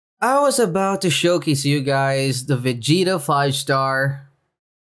I was about to showcase you guys the Vegeta 5-star,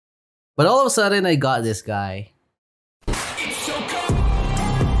 but all of a sudden I got this guy.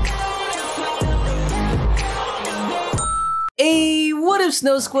 Hey, what up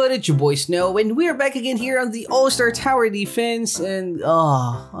Snow Squad, it's your boy Snow, and we're back again here on the All-Star Tower Defense, and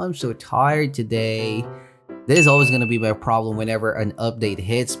I'm so tired today. This is always going to be my problem whenever an update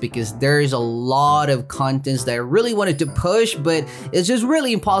hits because there's a lot of contents that I really wanted to push, but it's just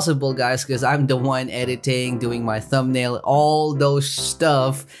really impossible, guys, because I'm the one editing, doing my thumbnail, all those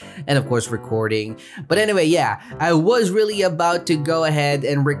stuff, and of course recording. But anyway, yeah, I was really about to go ahead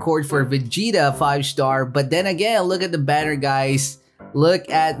and record for Vegeta 5-star, but then again, look at the banner, guys. Look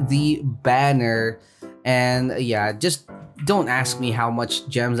at the banner, and yeah, just don't ask me how much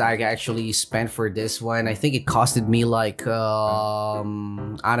gems I actually spent for this one. I think it costed me like, I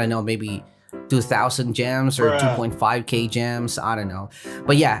don't know, maybe 2,000 gems or 2.5k gems, I don't know.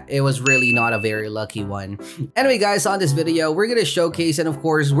 But yeah, it was really not a very lucky one. Anyway guys, on this video, we're gonna showcase, and of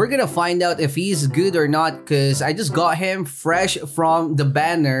course, we're gonna find out if he's good or not, because I just got him fresh from the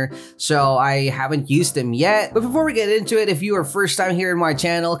banner, so I haven't used him yet. But before we get into it, if you are first time here in my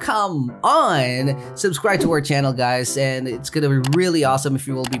channel, come on, subscribe to our channel, guys, and it's gonna be really awesome if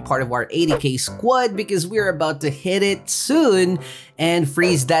you will be part of our 80k squad, because we're about to hit it soon, and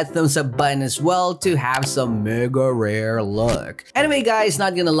freeze that thumbs up button as well to have some mega rare luck. Anyway guys,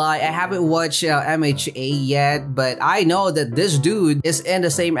 not gonna lie, I haven't watched MHA yet, but I know that this dude is in the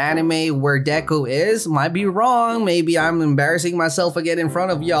same anime where Deku is. Might be wrong, maybe I'm embarrassing myself again in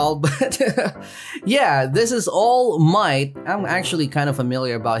front of y'all, but yeah, this is All Might. I'm actually kind of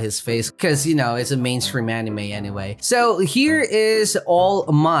familiar about his face because, you know, it's a mainstream anime anyway. So here is All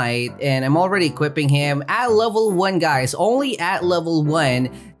Might, and I'm already equipping him at level 1, guys, only at level 1.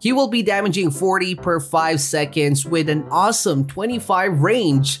 He will be damaging 40 per 5 seconds with an awesome 25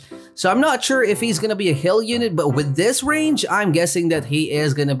 range. So I'm not sure if he's gonna be a heal unit, but with this range, I'm guessing that he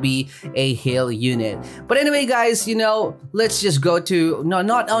is gonna be a heal unit. But anyway guys, you know, let's just go to, no,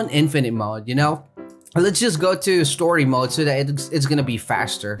 not on infinite mode, you know? Let's just go to story mode so that it's gonna be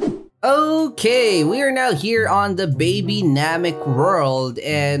faster. Okay, we are now here on the Baby Namek world,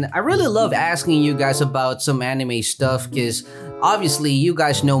 and I really love asking you guys about some anime stuff because obviously you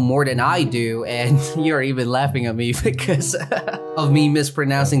guys know more than I do, and you're even laughing at me because of me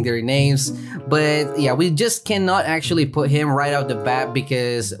mispronouncing their names. But yeah, we just cannot actually put him right out the bat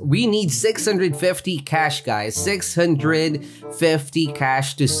because we need 650 cash, guys. 650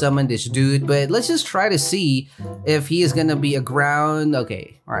 cash to summon this dude. But let's just try to see if he is gonna be a ground.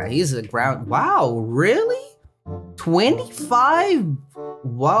 Okay, all right, he's a ground. Wow, really? 25?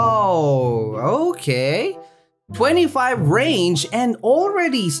 Whoa, okay. 25 range, and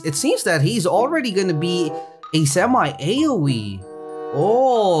already it seems that he's already gonna be a semi AoE.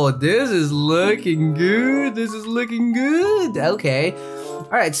 Oh, this is looking good. This is looking good. Okay.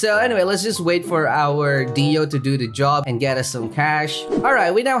 Alright, so anyway, let's just wait for our Dio to do the job and get us some cash.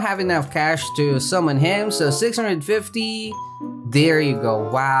 Alright, we now have enough cash to summon him, so 650. There you go.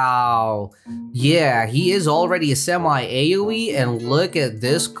 Wow. Yeah, he is already a semi AoE, and look at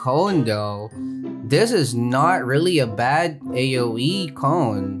this cone though. This is not really a bad AoE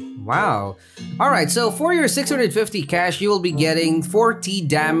cone. Wow. Alright, so for your 650 cash, you will be getting 40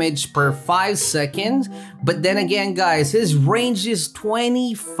 damage per 5 seconds. But then again, guys, his range is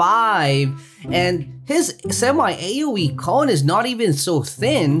 25. And his semi-AoE cone is not even so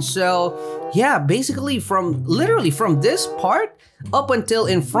thin. So, yeah, basically literally from this part up until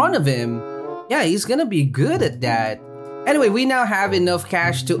in front of him, yeah, he's gonna be good at that. Anyway, we now have enough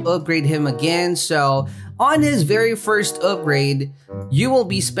cash to upgrade him again, so on his very first upgrade, you will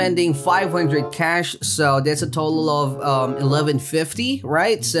be spending 500 cash, so that's a total of 1150,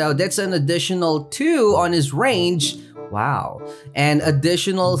 right? So that's an additional 2 on his range. Wow. And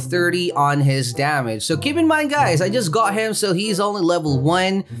additional 30 on his damage. So keep in mind, guys, I just got him, so he's only level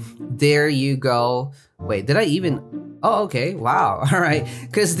 1. There you go. Wait, did I even... Oh, okay. Wow. All right.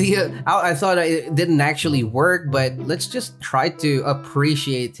 Because I thought it didn't actually work, but let's just try to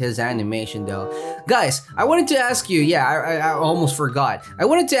appreciate his animation, though. Guys, I wanted to ask you. Yeah, I almost forgot. I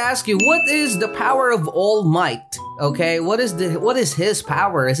wanted to ask you, what is the power of All Might? Okay, what is his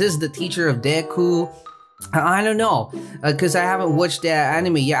power? Is this the teacher of Deku? I don't know, because I haven't watched that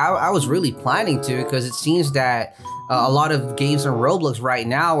anime. Yeah, I was really planning to, because it seems that a lot of games on Roblox right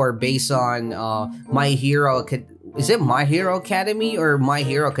now are based on My Hero. Is it My Hero Academy or My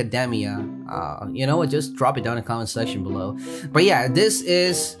Hero Academia? You know what, just drop it down in the comment section below. But yeah, this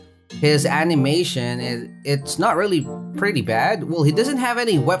is his animation, it's not really pretty bad. Well, he doesn't have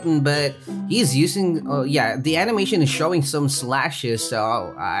any weapon, but he's using, yeah, the animation is showing some slashes,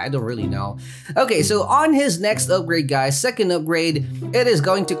 so I don't really know. Okay, so on his next upgrade, guys, second upgrade, it is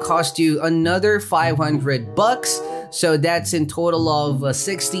going to cost you another 500 bucks. So that's in total of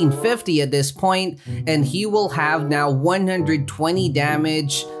 1650 at this point, and he will have now 120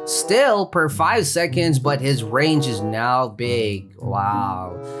 damage still per 5 seconds, but his range is now big.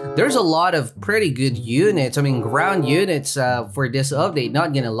 Wow. There's a lot of pretty good units, I mean ground units for this update,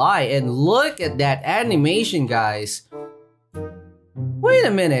 not gonna lie. And look at that animation, guys. Wait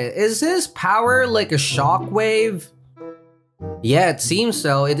a minute, is his power like a shockwave? Yeah, it seems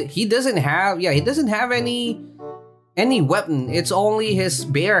so. He doesn't have any weapon. It's only his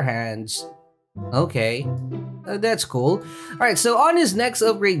bare hands. Okay, that's cool. Alright, so on his next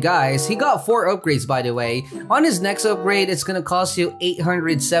upgrade, guys, he got 4 upgrades, by the way. On his next upgrade, it's gonna cost you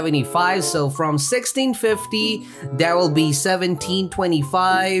 875. So from 1650, that will be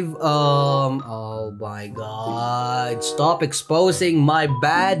 1725. Oh my god, stop exposing my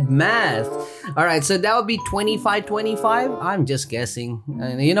bad math. Alright, so that would be 2525. I'm just guessing.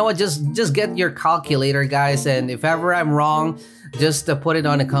 And you know what, just get your calculator, guys, and if ever I'm wrong, just put it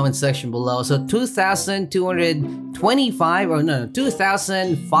on the comment section below. So 2,225, or no,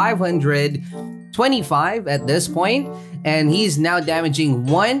 2,525 at this point, and he's now damaging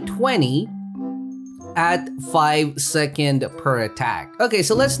 120 at 5 seconds per attack. Okay,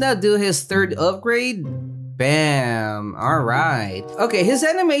 so let's now do his third upgrade. Bam! Alright. Okay, his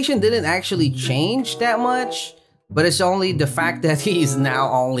animation didn't actually change that much, but it's only the fact that he's now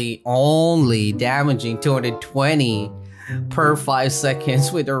only damaging 220 per 5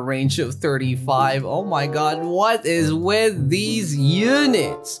 seconds with a range of 35. Oh my god, what is with these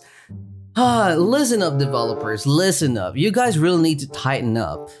units? Listen up, developers, listen up. You guys really need to tighten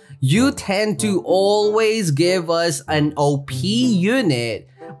up. You tend to always give us an OP unit,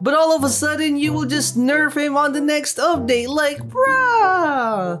 but all of a sudden you will just nerf him on the next update. Like,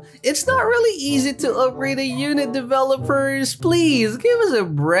 bruh, it's not really easy to upgrade a unit, developers. Please give us a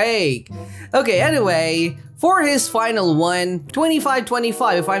break. Okay, anyway, for his final one,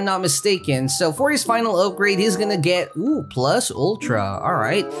 2525 if I'm not mistaken. So for his final upgrade, he's gonna get, plus ultra.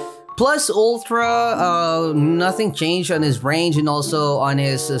 Alright. Plus ultra, nothing changed on his range and also on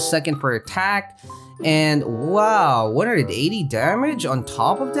his second per attack. And wow, 180 damage on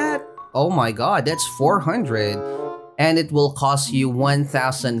top of that? Oh my god, that's 400. And it will cost you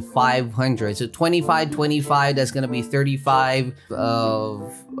 1,500. So 2525, that's gonna be 35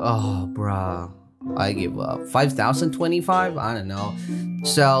 of, oh bruh, I give up. 5,025? I don't know.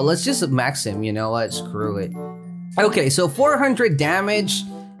 So let's just max him, you know what? Screw it. Okay, so 400 damage.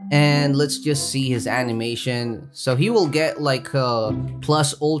 And let's just see his animation. So he will get like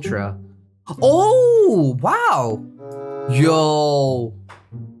plus ultra. Oh, wow. Yo.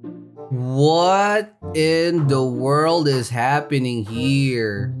 What in the world is happening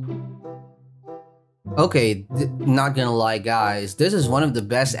here? Okay, not gonna lie, guys. This is one of the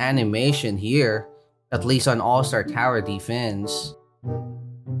best animation here. At least on All-Star Tower Defense.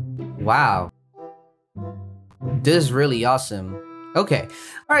 Wow. This is really awesome. Okay,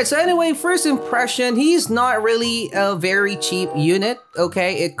 alright, so anyway, first impression, he's not really a very cheap unit,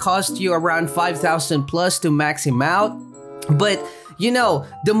 okay? It cost you around 5,000 plus to max him out, but you know,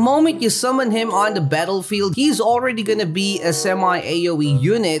 the moment you summon him on the battlefield, he's already gonna be a semi-AoE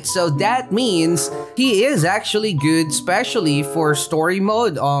unit, so that means he is actually good, especially for story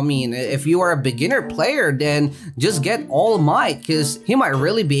mode. I mean, if you are a beginner player, then just get All Might, because he might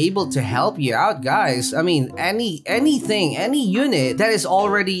really be able to help you out, guys. I mean, any unit that is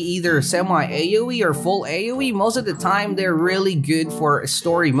already either semi-AoE or full AoE, most of the time, they're really good for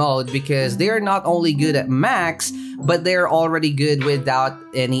story mode, because they are not only good at max, but they're already good without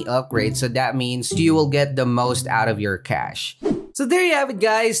any upgrades, so that means you will get the most out of your cash. So there you have it,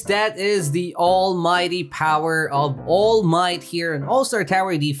 guys. That is the almighty power of All Might here in All-Star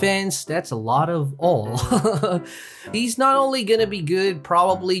Tower Defense. That's a lot of all. He's not only gonna be good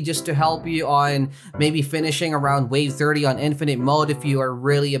probably just to help you on maybe finishing around wave 30 on infinite mode if you are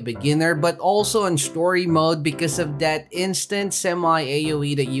really a beginner, but also in story mode because of that instant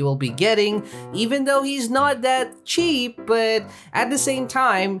semi-AoE that you will be getting, even though he's not that cheap. But at the same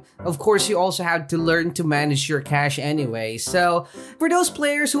time, of course, you also have to learn to manage your cash anyway. So for those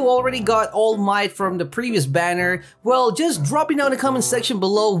players who already got All Might from the previous banner, well, just drop it down in the comment section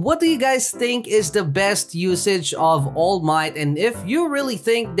below. What do you guys think is the best usage of All Might? And if you really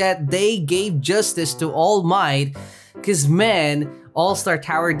think that they gave justice to All Might, because man, All-Star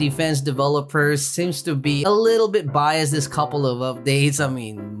Tower Defense developers seems to be a little bit biased this couple of updates. I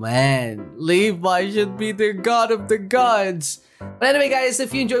mean, man, Levi should be the god of the gods. But anyway guys,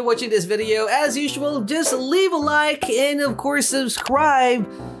 if you enjoyed watching this video, as usual, just leave a like and of course subscribe.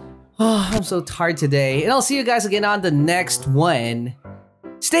 Oh, I'm so tired today. And I'll see you guys again on the next one.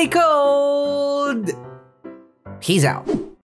 Stay cold! Peace out.